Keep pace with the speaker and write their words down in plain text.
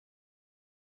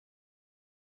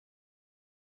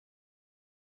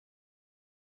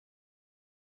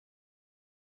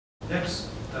Next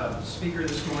speaker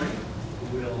this morning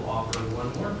will offer one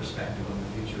more perspective on the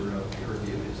future of peer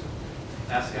review is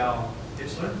Pascal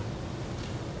Hitzler.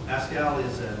 Pascal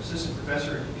is an assistant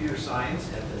professor in computer science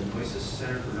at the Neusis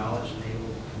Center for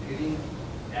Knowledge-Enabled Computing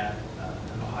at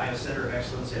an Ohio Center of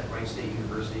Excellence at Wright State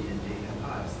University in Dayton,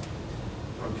 Ohio.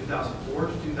 From 2004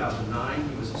 to 2009,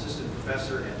 he was assistant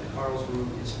professor at the Karlsruhe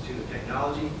Institute of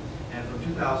Technology, and from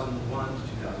 2001 to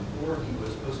 2004, he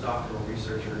was postdoctoral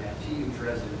researcher at TU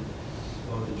Dresden,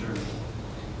 both in Germany.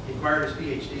 He acquired his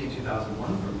PhD in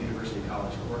 2001 from University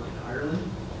College Cork in Ireland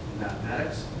in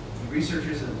mathematics. He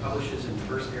researches and publishes in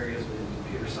diverse areas within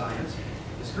computer science.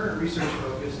 His current research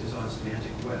focus is on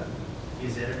semantic web. He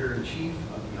is editor-in-chief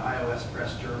of the iOS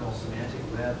press journal Semantic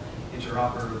Web,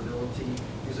 Interoperability,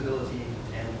 Usability,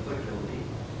 and Applicability,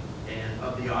 and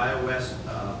of the iOS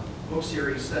book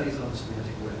series Studies on the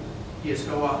Semantic Web. He has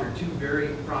co-authored two very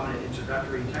prominent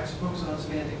introductory textbooks on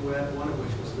semantic web, one of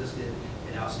which was listed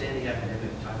in Outstanding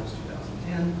Academic Titles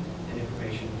 2010 and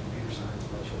Information in Computer Science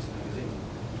by Choice Magazine.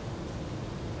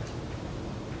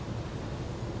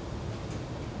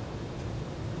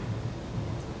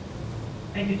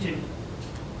 Thank you, Tim.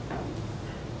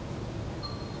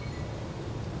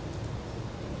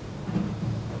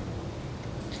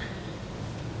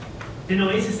 The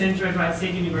Neusis Center at Wright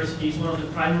State University is one of the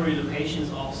primary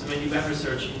locations of semantic web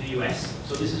research in the US.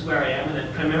 So this is where I am, and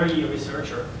I'm primarily a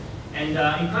researcher. And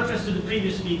in contrast to the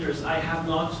previous speakers, I have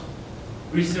not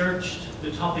researched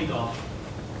the topic of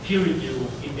peer review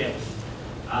in depth.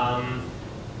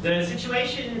 The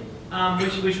situation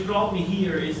which brought me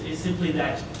here is simply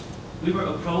that we were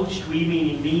approached, we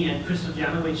meaning me and Christoph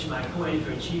Janowicz, my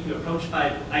co-editor-in-chief, we were approached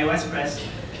by iOS Press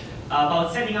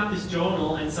about setting up this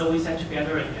journal, and so we sat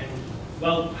together and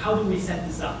well, how do we set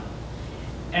this up?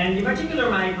 And in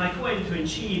particular, my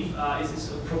co-editor-in-chief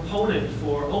is a proponent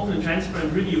for open and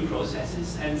transparent review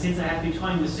processes, and since I have been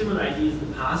toying with similar ideas in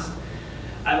the past,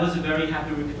 I was a very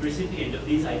happy recipient of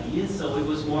these ideas, so it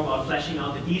was more about fleshing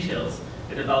out the details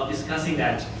than about discussing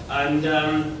that. And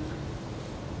I'm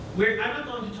not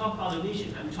going to talk about a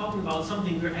vision, I'm talking about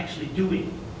something we're actually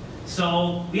doing.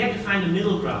 So we had to find a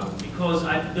middle ground, because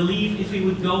I believe if we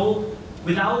would go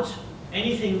without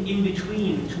anything in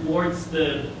between towards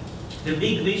the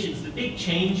big visions, the big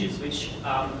changes which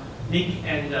Nick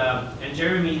and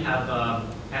Jeremy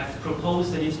have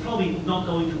proposed, that it's probably not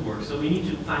going to work. So we need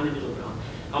to find a middle ground.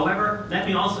 However, let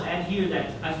me also add here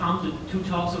that I found the two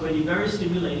talks already very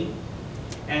stimulating,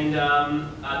 and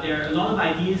there are a lot of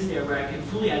ideas there where I can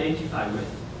fully identify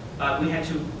with. But we had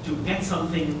to get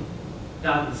something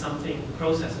done, something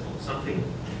processable, something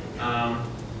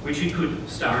which we could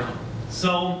start on.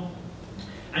 So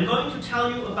I'm going to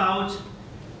tell you about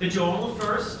the journal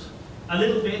first, a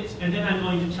little bit, and then I'm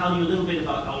going to tell you a little bit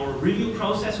about our review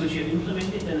process, which we have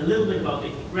implemented, and a little bit about the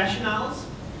rationales,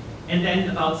 and then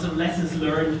about some lessons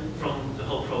learned from the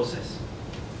whole process.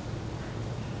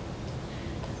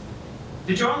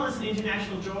 The journal is an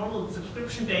international journal, it's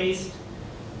subscription-based.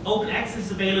 Open access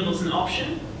is available as an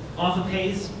option. Author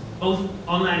pays both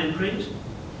online and print.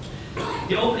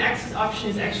 The open access option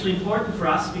is actually important for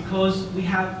us because we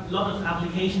have a lot of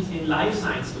applications in life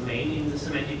science domain in the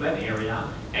semantic web area,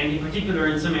 and in particular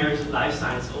in some areas of life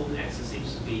science, open access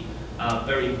seems to be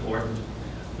very important.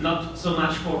 Not so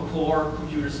much for core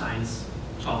computer science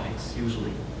topics,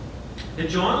 usually. The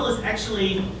journal is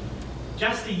actually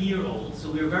just a year old,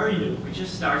 so we're very new, we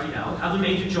just started out. Other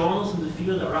major journals in the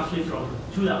field are roughly from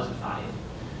 2005.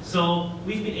 So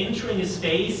we've been entering a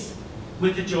space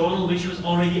with the journal which was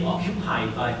already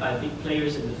occupied by big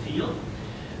players in the field.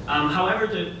 However,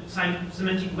 the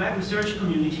semantic web research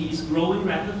community is growing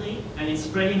rapidly and it's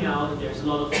spreading out, and there's a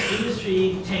lot of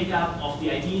industry take-up of the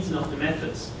ideas and of the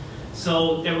methods.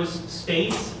 So there was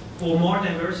space for more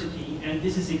diversity, and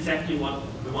this is exactly what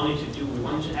we wanted to do. We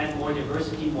wanted to add more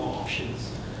diversity, more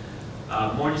options,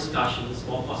 more discussions,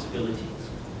 more possibilities.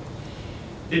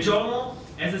 The journal,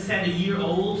 as I said, a year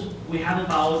old. We have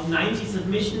about 90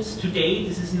 submissions to date.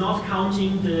 This is not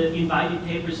counting the invited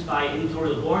papers by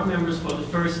editorial board members for the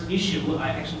first issue.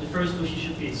 Actually, the first issue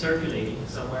should be circulating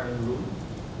somewhere in the room.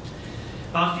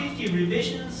 About 50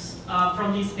 revisions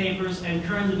from these papers, and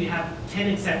currently we have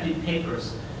 10 accepted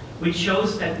papers, which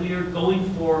shows that we are going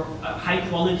for a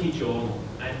high-quality journal.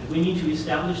 And we need to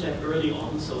establish that early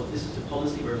on, so this is the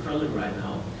policy we're following right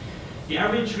now. The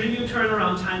average review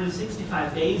turnaround time is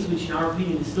 65 days, which in our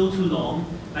opinion is still too long,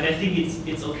 but I think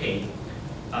it's okay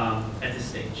at this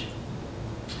stage.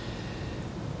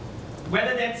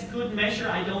 Whether that's a good measure,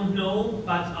 I don't know,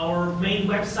 but our main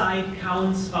website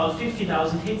counts about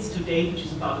 50,000 hits to date, which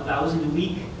is about 1,000 a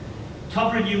week.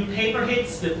 top reviewed paper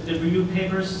hits. The reviewed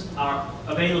papers are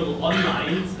available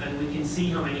online, and we can see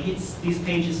how many hits these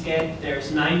pages get.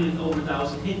 There's 9 with over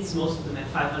 1,000 hits. Most of them have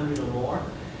 500 or more.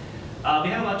 We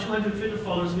have about 200 Twitter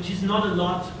followers, which is not a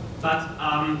lot, but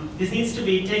this needs to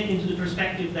be taken into the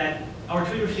perspective that our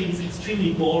Twitter feed is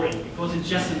extremely boring because it's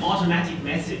just an automatic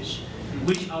message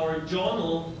which our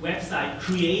journal website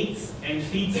creates and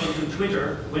feeds onto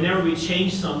Twitter whenever we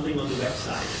change something on the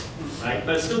website, right?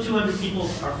 But still 200 people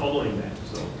are following that,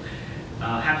 so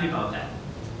happy about that.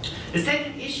 The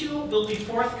second issue will be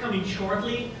forthcoming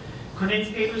shortly.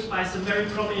 Condensed papers by some very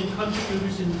prominent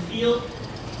contributors in the field.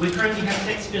 We currently have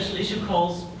 6 special issue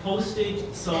calls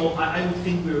posted, so I would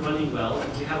think we're running well.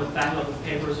 We have a backlog of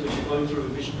papers which are going through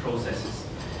revision processes.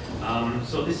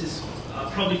 So this is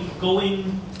probably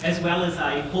going as well as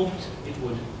I hoped it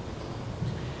would.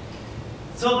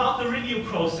 So about the review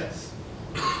process.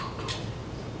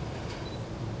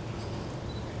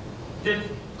 The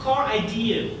core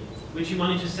idea which we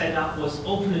wanted to set up was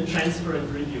open and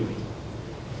transparent reviewing.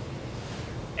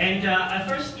 And I'll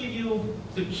first give you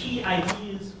the key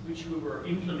ideas which we were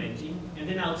implementing, and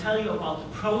then I'll tell you about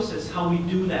the process, how we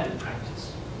do that in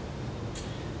practice.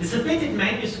 The submitted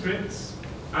manuscripts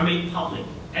are made public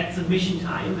at submission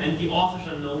time, and the authors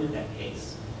are known in that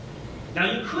case. Now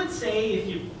you could say, if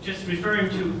you're just referring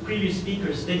to previous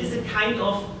speakers, that is a kind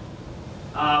of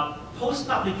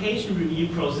post-publication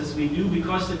review process we do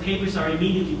because the papers are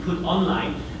immediately put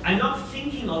online. I'm not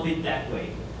thinking of it that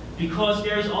way, because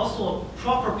there is also a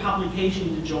proper publication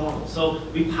in the journal. So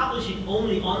we publish it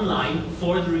only online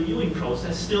for the reviewing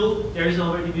process. Still, there is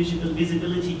already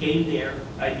visibility gained there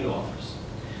by the authors.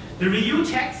 The review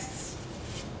texts,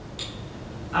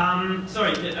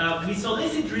 we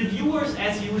solicit reviewers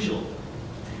as usual.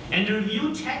 And the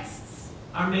review texts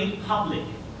are made public.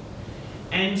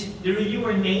 And the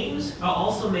reviewer names are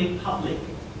also made public,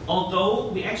 although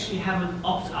we actually have an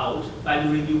opt-out by the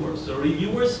reviewers. So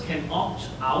reviewers can opt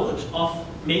out of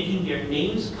making their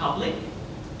names public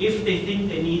if they think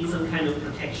they need some kind of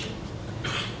protection.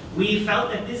 We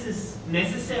felt that this is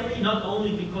necessary, not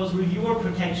only because reviewer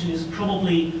protection is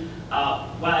probably,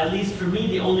 well, at least for me,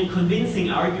 the only convincing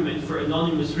argument for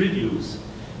anonymous reviews,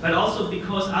 but also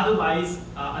because otherwise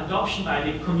adoption by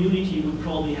the community would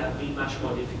probably have been much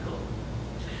more difficult.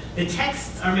 The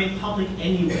texts are made public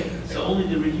anyway, so only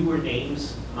the reviewer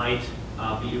names might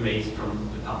be erased from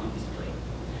the public display.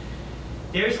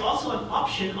 There is also an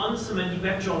option on the Semantic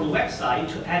Web Journal website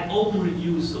to add open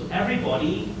reviews, so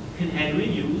everybody can add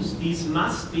reviews. These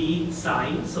must be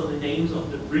signed, so the names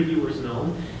of the reviewers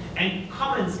known. And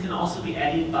comments can also be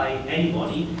added by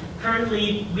anybody.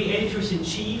 Currently, we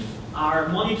editors-in-chief are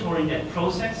monitoring that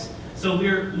process, so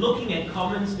we're looking at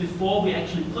comments before we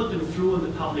actually put them through on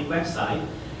the public website.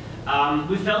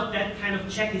 We felt that kind of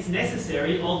check is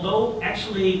necessary, although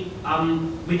actually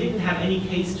we didn't have any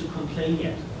case to complain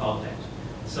yet about that.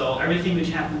 So everything which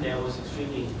happened there was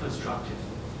extremely constructive.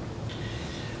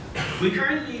 We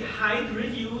currently hide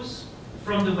reviews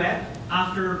from the web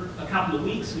after a couple of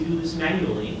weeks. We do this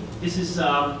manually. This is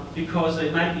because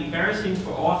it might be embarrassing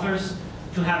for authors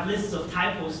to have lists of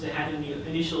typos they had in the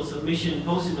initial submission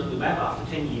posted on the web after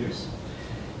 10 years.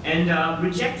 And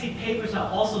rejected papers are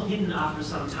also hidden after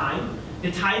some time.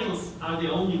 The titles are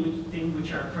the only thing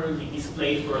which are currently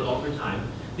displayed for a longer time.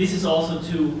 This is also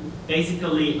to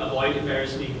basically avoid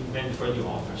embarrassment for the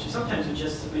authors. Sometimes you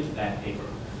just submit a bad paper,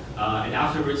 and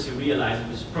afterwards you realize it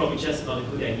was probably just not a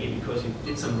good idea because you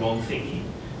did some wrong thinking.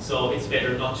 So it's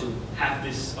better not to have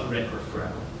this on record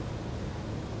forever.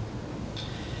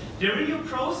 The review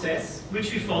process,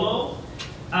 which we follow,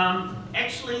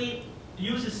 actually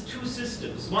uses 2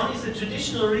 systems. One is a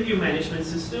traditional review management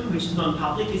system, which is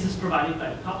non-public. This is provided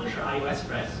by the publisher, iOS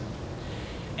Press.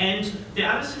 And the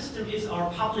other system is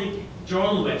our public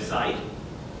journal website.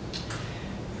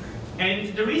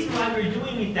 And the reason why we're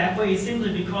doing it that way is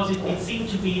simply because it seemed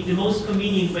to be the most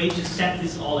convenient way to set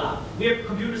this all up. We're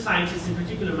computer scientists, in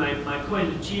particular my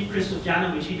co-editor chief, Christoph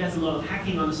Janowicz, he does a lot of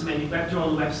hacking on the Semantic Web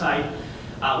Journal website,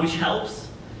 which helps.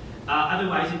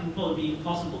 Otherwise, it would probably be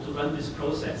impossible to run this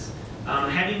process.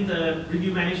 Having the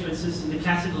review management system, the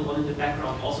classical one in the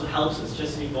background, also helps us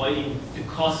just in avoiding the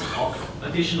cost of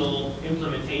additional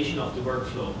implementation of the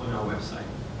workflow on our website.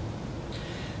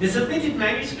 The submitted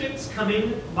manuscripts come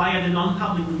in via the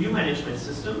non-public review management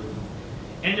system,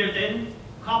 and they're then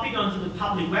copied onto the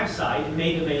public website and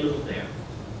made available there.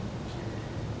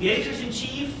 The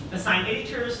editors-in-chief assign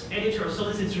editors, editor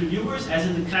solicits reviewers, as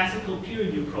in the classical peer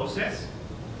review process.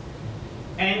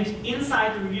 And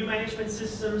inside the review management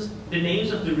systems, the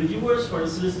names of the reviewers for the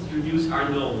solicited reviews are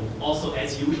known, also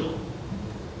as usual.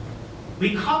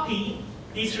 We copy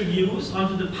these reviews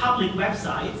onto the public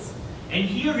websites, and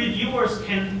here reviewers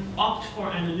can opt for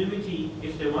anonymity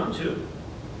if they want to.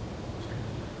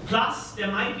 Plus, there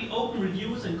might be open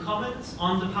reviews and comments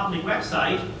on the public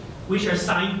website, which are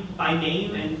signed by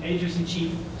name, and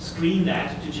editors-in-chief screen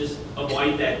that to just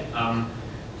avoid that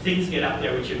things get up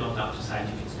there which are not up to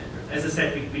scientific standards. As I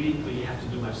said, we didn't really have to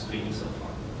do much screening so far.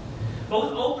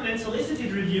 Both open and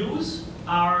solicited reviews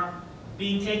are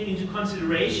being taken into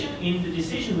consideration in the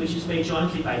decision, which is made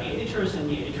jointly by the editors and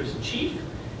the editors-in-chief,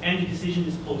 and the decision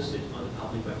is posted on the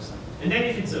public website. And then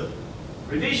if it's a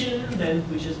revision, then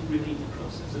we just repeat the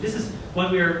process. So this is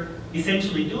what we're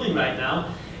essentially doing right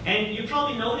now. And you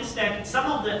probably noticed that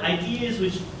some of the ideas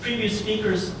which previous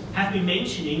speakers have been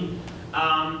mentioning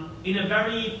in a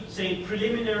very, say,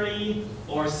 preliminary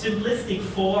or simplistic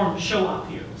form show up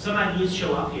here. Some ideas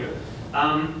show up here.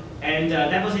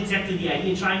 That was exactly the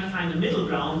idea, trying to find a middle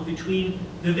ground between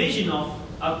the vision of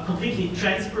a completely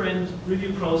transparent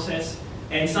review process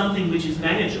and something which is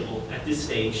manageable at this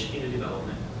stage in the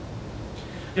development.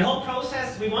 The whole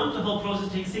process, we want the whole process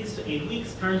to take 6 to 8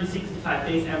 weeks, currently 65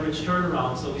 days average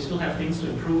turnaround, so we still have things to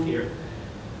improve here.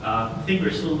 I think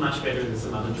we're still much better than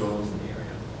some other journals in the area.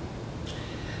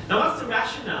 Now what's the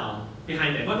rationale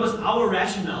behind that? What was our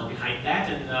rationale behind that?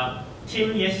 And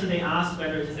Tim yesterday asked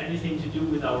whether it has anything to do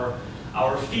with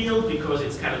our field, because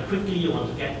it's kind of quickly, you want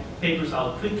to get papers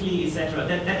out quickly, etc.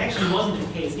 That actually wasn't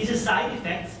the case. These are side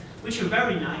effects which are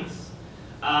very nice.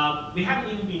 We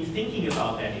haven't even been thinking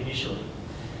about that initially.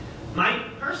 My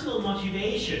personal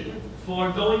motivation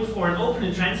for going for an open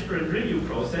and transparent review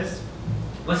process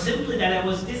was simply that I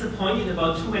was disappointed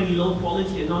about too many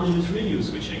low-quality anonymous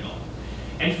reviews which I got.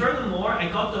 And furthermore, I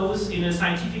got those in a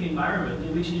scientific environment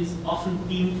in which it is often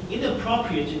deemed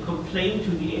inappropriate to complain to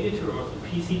the editor or the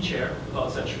PC chair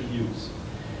about such reviews.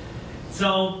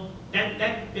 So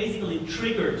that basically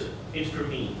triggered it for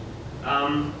me.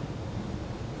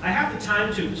 I have the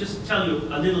time to just tell you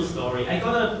a little story. I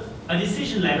got a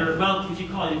decision letter, well, if you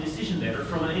call it a decision letter,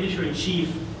 from an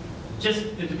editor-in-chief just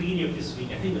at the beginning of this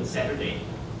week, I think on Saturday.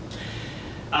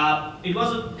 It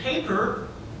was a paper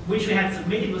which we had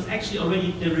submitted. It was actually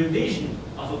already the revision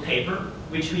of a paper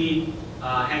which we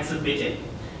had submitted.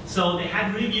 So they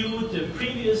had reviewed the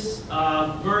previous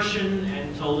version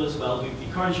and told us, well, we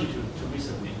encourage you to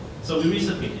resubmit. So we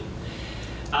resubmitted.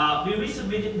 We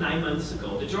resubmitted 9 months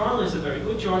ago. The journal is a very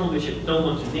good journal, which I don't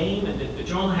want to name, and the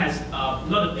journal has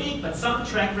not a big, but some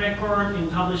track record in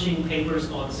publishing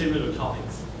papers on similar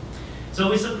topics. So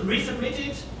we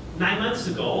resubmitted 9 months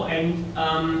ago,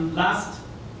 and last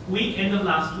week, end of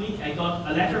last week, I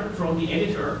got a letter from the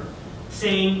editor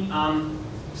saying,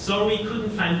 sorry, we couldn't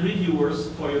find reviewers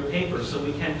for your paper, so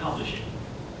we can't publish it.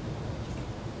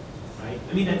 Right?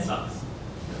 I mean, that sucks.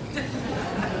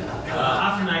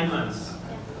 After 9 months.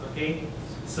 Okay,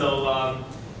 so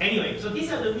anyway, so these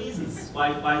are the reasons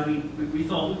why we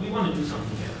thought we want to do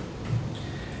something here.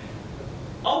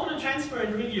 Open and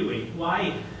transparent reviewing,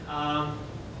 why?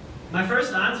 My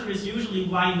first answer is usually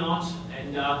why not,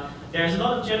 and there's a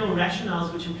lot of general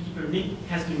rationales which in particular Nick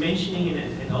has been mentioning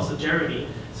and also Jeremy,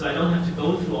 so I don't have to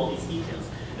go through all these details.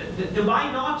 The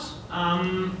why not,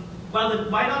 well, the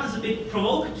why not is a bit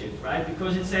provocative, right?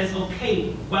 Because it says,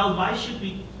 okay, well, why should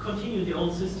we continue the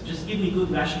old system? Just give me good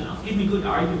rationales, give me good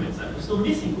arguments. I'm still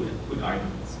missing good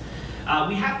arguments.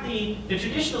 We have the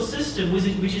traditional system,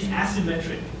 which is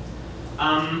asymmetric.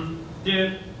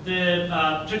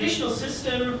 The traditional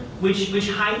system which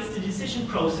hides the decision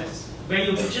process, where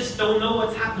you just don't know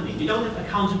what's happening. You don't have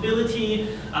accountability.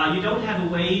 You don't have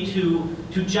a way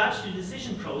to judge the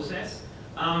decision process.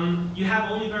 You have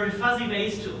only very fuzzy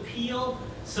ways to appeal.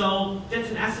 So that's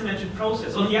an asymmetric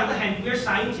process. On the other hand, we're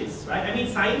scientists, right? I mean,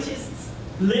 scientists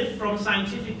live from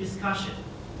scientific discussion,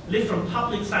 live from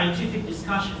public scientific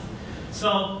discussion.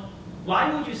 So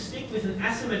why would you stick with an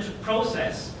asymmetric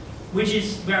process, which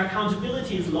is where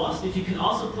accountability is lost, if you can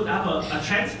also put up a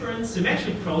transparent,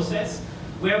 symmetric process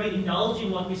where we indulge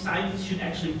in what we scientists should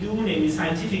actually do, namely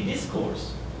scientific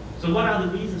discourse? So what are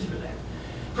the reasons for that?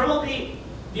 Probably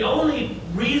the only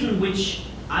reason which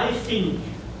I think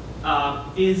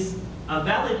is a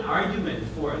valid argument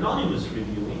for anonymous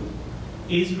reviewing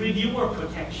is reviewer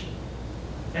protection.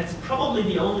 That's probably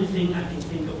the only thing I can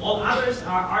think of. All others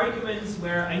are arguments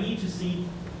where I need to see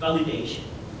validation.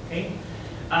 Okay?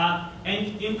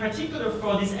 And in particular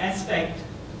for this aspect,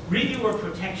 reviewer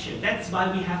protection, that's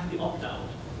why we have the opt-out.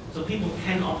 So people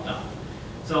can opt out.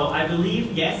 So I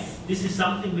believe, yes, this is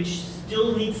something which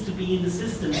still needs to be in the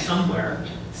system somewhere,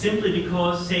 simply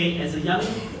because, say, as a young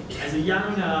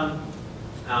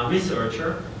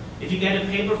researcher, if you get a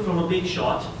paper from a big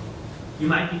shot, you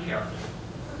might be careful.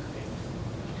 Okay.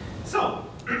 So,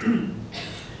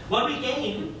 What we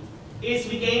gain is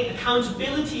we gain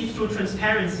accountability through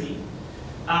transparency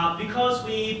because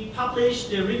we publish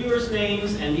the reviewers'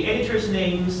 names and the editors'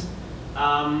 names.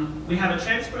 We have a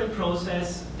transparent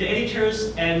process. The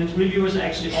editors and reviewers are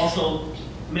actually also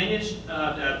managed,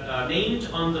 named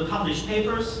on the published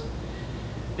papers.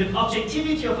 The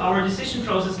objectivity of our decision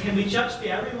process can be judged by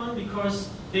everyone because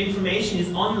the information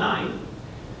is online.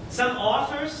 Some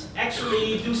authors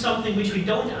actually do something which we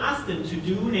don't ask them to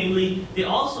do, namely they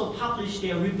also publish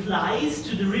their replies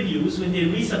to the reviews when they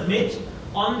resubmit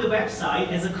on the website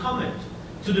as a comment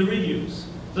to the reviews.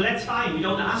 So that's fine, we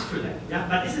don't ask for that. Yeah?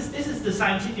 But this is the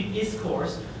scientific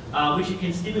discourse which you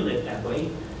can stimulate that way.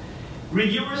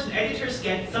 Reviewers and editors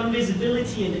get some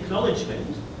visibility and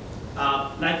acknowledgement.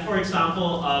 Like for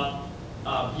example,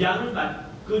 young but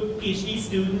good PhD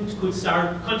student could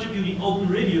start contributing open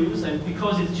reviews, and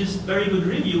because it's just very good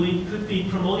reviewing, could be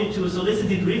promoted to a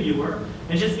solicited reviewer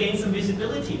and just gain some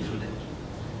visibility through that.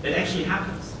 That actually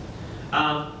happens.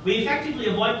 We effectively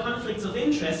avoid conflicts of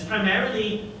interest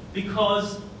primarily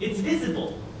because it's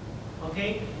visible.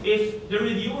 Okay? If the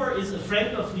reviewer is a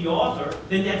friend of the author,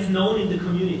 then that's known in the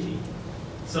community.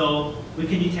 So we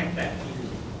can detect that easily.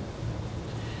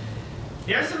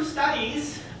 There are some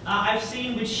studies I've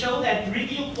seen which show that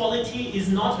review quality is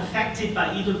not affected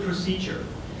by either procedure.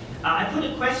 I put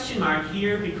a question mark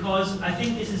here because I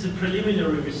think this is a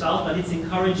preliminary result, but it's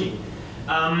encouraging.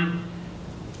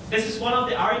 This is one of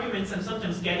the arguments I'm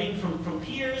sometimes getting from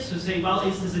peers who say, well,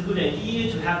 is this a good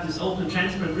idea to have this open,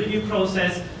 transparent review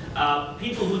process?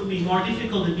 People would be more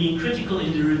difficult in being critical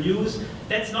in the reviews.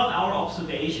 That's not our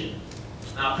observation.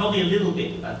 Probably a little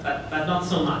bit, but not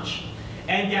so much.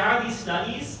 And there are these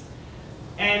studies.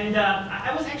 And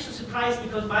I was actually surprised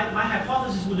because my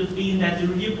hypothesis would have been that the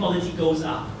review quality goes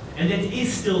up. And that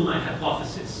is still my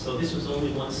hypothesis. So this was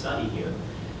only one study here.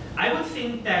 I would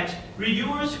think that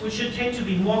reviewers should tend to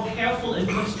be more careful and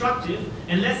constructive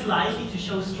and less likely to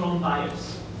show strong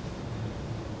bias.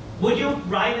 Would you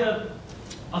write a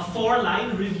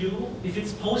 4-line review if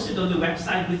it's posted on the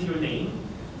website with your name?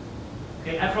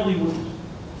 Okay, I probably wouldn't.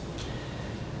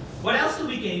 What else do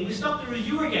we gain? We stop the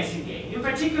reviewer guessing game. In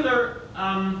particular,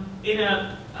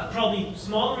 in probably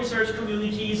small research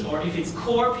communities, or if it's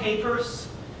core papers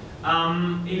in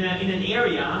an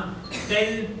area,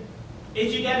 then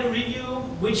if you get a review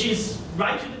which is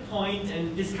right to the point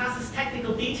and discusses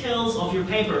technical details of your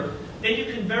paper, then you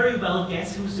can very well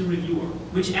guess who's the reviewer,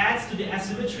 which adds to the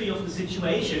asymmetry of the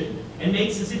situation and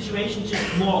makes the situation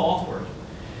just more awkward.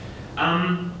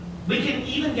 We can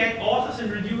even get authors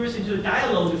and reviewers into a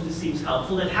dialogue if this seems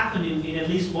helpful. That happened in at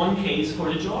least one case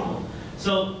for the journal.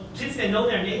 So since they know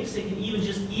their names, they can even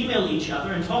just email each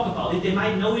other and talk about it. They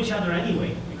might know each other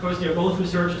anyway, because they're both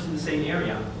researchers in the same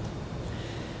area.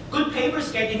 Good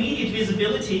papers get immediate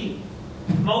visibility.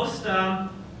 Most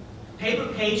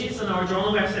paper pages on our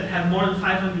journal website have more than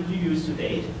 500 reviews to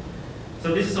date.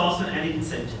 So this is also an added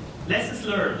incentive. Lessons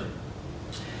learned.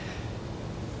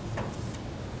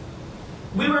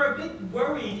 We were a bit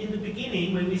worried in the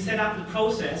beginning when we set up the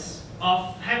process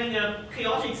of having a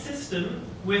chaotic system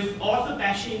with author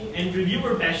bashing and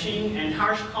reviewer bashing and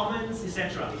harsh comments,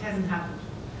 etc. It hasn't happened.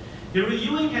 The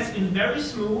reviewing has been very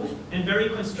smooth and very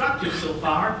constructive so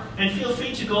far, and feel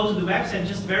free to go to the website and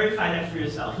just verify that for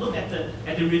yourself. Look at the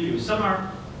reviews. Some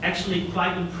are actually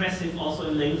quite impressive also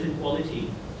in length and quality.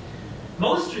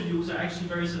 Most reviews are actually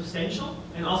very substantial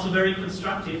and also very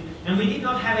constructive, and we did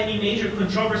not have any major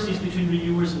controversies between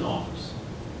reviewers and authors.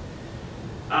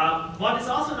 What is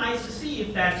also nice to see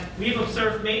is that we've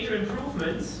observed major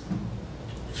improvements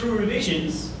through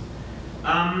revisions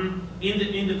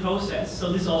in the process,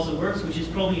 so this also works, which is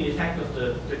probably an effect of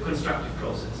the constructive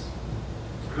process.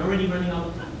 I'm already running out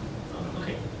of time.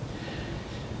 Okay.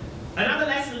 Another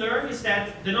lesson learned is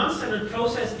that the non-standard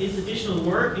process is additional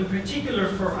work, in particular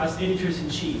for us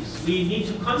editors-in-chiefs. We need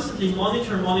to constantly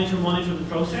monitor the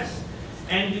process,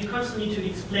 and we constantly need to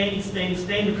explain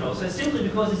the process, simply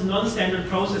because it's a non-standard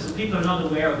process and people are not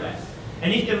aware of that.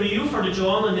 And if they review for the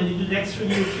journal and then they do the next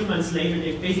review a few months later,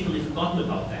 they've basically forgotten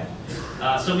about that.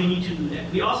 So we need to do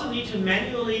that. We also need to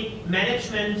manually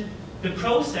management the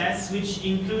process, which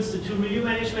includes the 2 review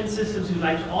management systems. We'd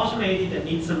like to automate it and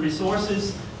need some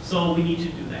resources, so we need to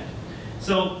do that.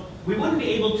 So we wouldn't be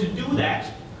able to do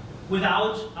that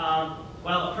without,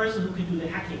 well, a person who can do the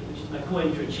hacking, which is my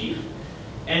co-editor-in-chief,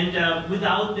 and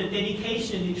without the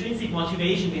dedication and intrinsic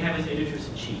motivation we have as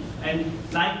editors-in-chief. And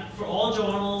like for all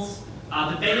journals,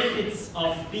 the benefits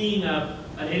of being an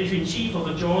editor-in-chief of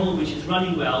a journal which is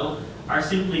running well are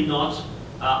simply not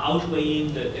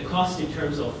outweighing the cost in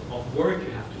terms of work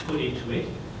you have to put into it.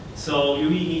 So you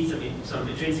really need some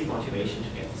intrinsic motivation to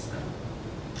get this done.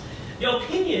 The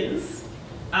opinions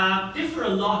differ a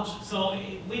lot. So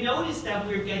we notice that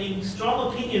we're getting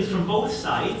strong opinions from both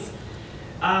sides.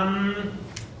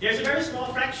 There's a very small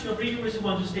fraction of reviewers who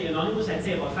want to stay anonymous. I'd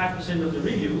say about 5% of the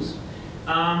reviews.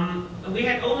 We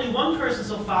had only one person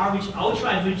so far which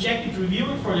outright rejected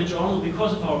reviewing for the journal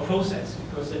because of our process,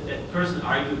 because that person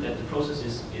argued that the process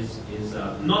is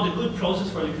not a good process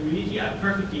for the community. I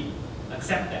perfectly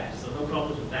accept that, so no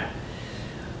problem with that.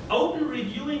 Open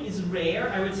reviewing is rare.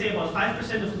 I would say about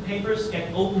 5% of the papers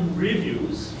get open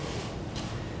reviews.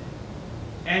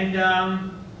 And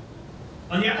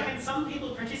on the other hand, some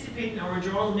people participate in our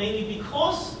journal mainly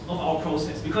because of our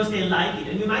process, because they like it.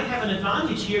 And we might have an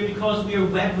advantage here because we are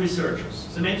web researchers.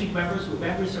 Semantic webbers, we're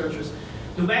web researchers.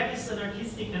 The web is an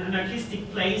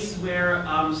anarchistic place where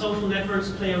social networks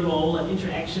play a role and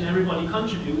interaction, everybody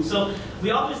contributes. So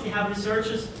we obviously have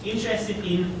researchers interested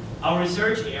in our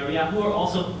research area who are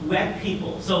also web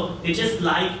people. So they just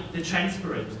like the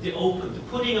transparent, the open, the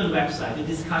putting on the website, the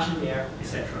discussion there,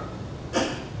 etc.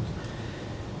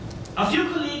 A few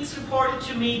colleagues reported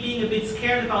to me being a bit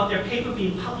scared about their paper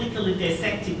being publicly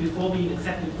dissected before being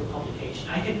accepted for publication.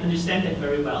 I can understand that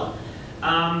very well.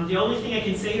 The only thing I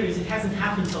can say here is it hasn't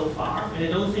happened so far, and I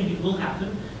don't think it will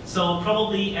happen. So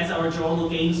probably as our journal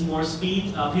gains more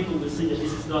speed, people will see that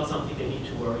this is not something they need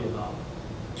to worry about.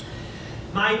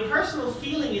 My personal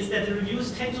feeling is that the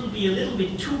reviews tend to be a little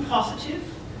bit too positive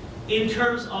in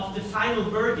terms of the final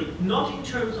verdict, not in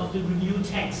terms of the review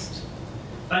text.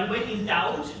 But when in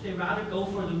doubt, they rather go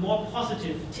for the more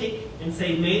positive tick and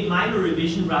say minor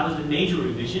revision rather than major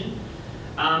revision.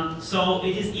 So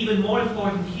it is even more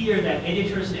important here that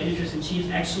editors and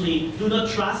editors-in-chief actually do not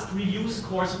trust review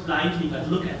scores blindly, but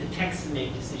look at the text and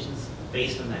make decisions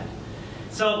based on that.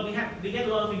 So we get a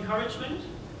lot of encouragement.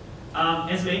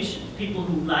 As mentioned, people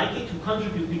who like it, who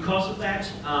contribute because of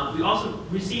that. We also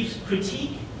received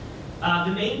critique.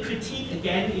 The main critique,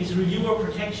 again, is reviewer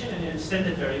protection, and I understand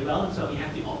that very well, and so we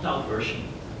have the opt-out version.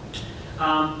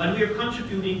 But we are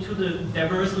contributing to the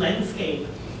diverse landscape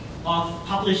of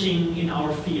publishing in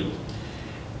our field.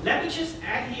 Let me just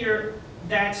add here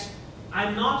that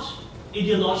I'm not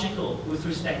ideological with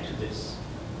respect to this.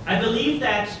 I believe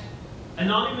that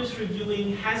anonymous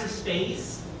reviewing has a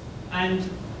space, and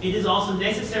it is also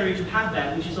necessary to have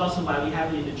that, which is also why we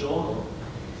have it in the journal.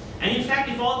 And in fact,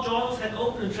 if all journals had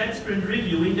open and transparent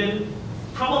reviewing, then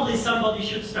probably somebody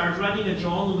should start running a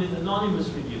journal with anonymous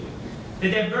reviewing.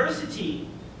 The diversity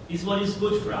is what is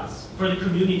good for us, for the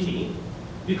community,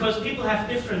 because people have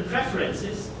different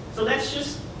preferences. So let's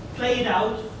just play it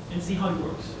out and see how it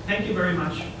works. Thank you very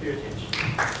much for your attention.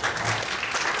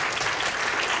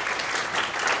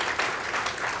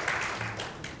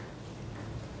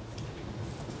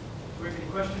 Do we have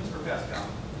any questions for Pascal?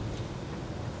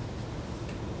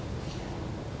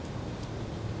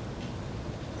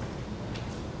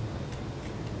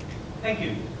 Thank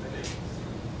you.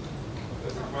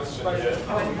 There's a question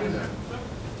here.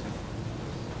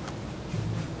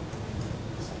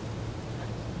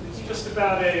 It's just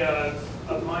about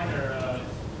a minor,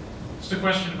 just a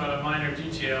question about a minor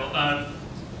detail.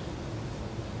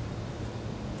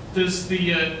 Does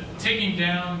the taking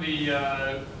down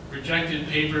the rejected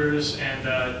papers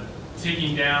and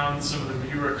taking down some of the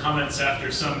reviewer comments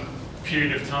after some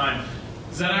period of time,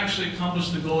 does that actually accomplish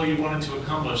the goal you wanted to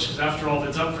accomplish? Because after all, if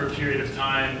it's up for a period of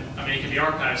time, I mean, it can be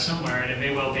archived somewhere, and it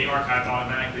may well be archived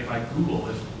automatically by Google,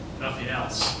 if nothing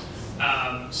else.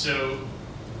 So,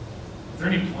 is there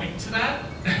any point to that?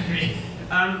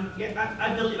 Yeah,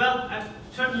 I believe, well, I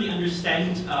certainly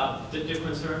understand the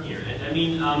concern here. And I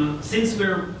mean, since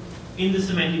we're in the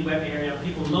semantic web area,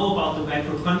 people know about the web,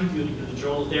 we're contributing to the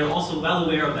journal, they're also well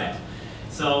aware of that.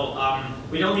 So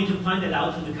we don't need to point that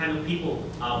out to the kind of people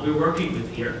we're working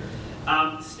with here.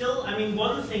 Still, I mean,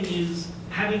 one thing is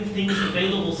having things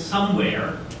available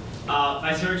somewhere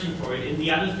by searching for it, and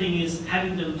the other thing is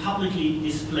having them publicly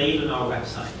displayed on our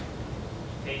website.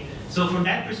 Okay? So from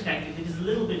that perspective, it is a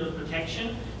little bit of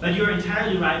protection, but you're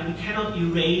entirely right, we cannot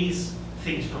erase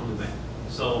things from the web.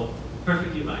 So,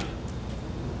 perfectly right.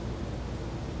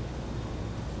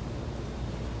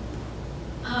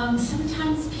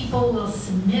 Sometimes people will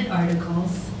submit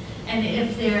articles, and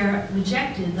if they're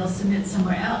rejected, they'll submit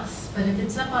somewhere else. But if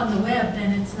it's up on the web,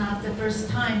 then it's not the first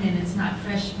time and it's not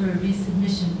fresh for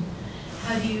resubmission.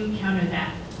 How do you counter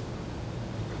that?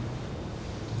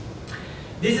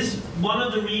 This is one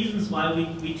of the reasons why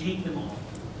we take them off.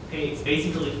 Okay, it's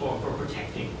basically for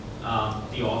protecting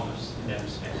the authors in that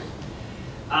respect.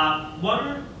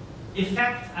 One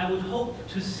effect I would hope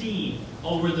to see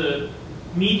over the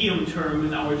medium term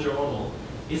with our journal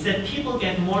is that people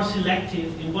get more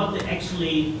selective in what they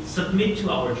actually submit to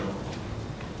our journal,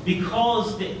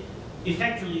 because they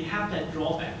effectively have that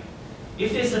drawback.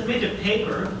 If they submit a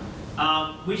paper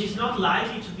which is not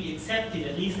likely to be accepted,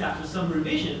 at least after some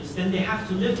revisions, then they have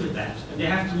to live with that. And they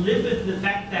have to live with the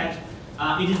fact that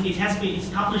it's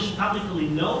published publicly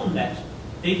known that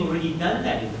they've already done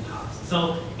that in the past.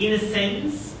 So in a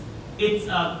sense, it's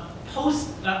a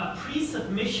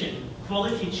pre-submission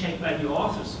quality check by the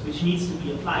authors, which needs to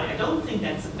be applied. I don't think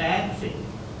that's a bad thing,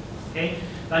 okay?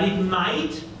 But it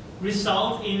might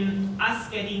result in us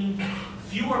getting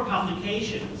fewer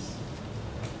publications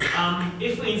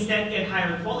if we instead get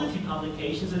higher quality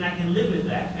publications, and I can live with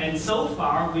that. And so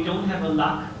far, we don't have a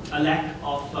lack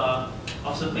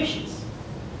of submissions.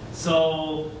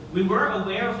 So we were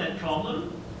aware of that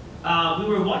problem. We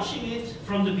were watching it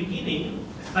from the beginning,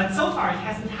 but so far it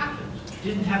hasn't happened. It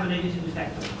didn't have a negative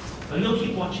effect on us. But we'll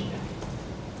keep watching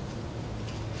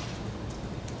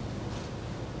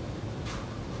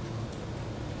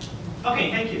that. Okay,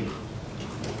 thank you.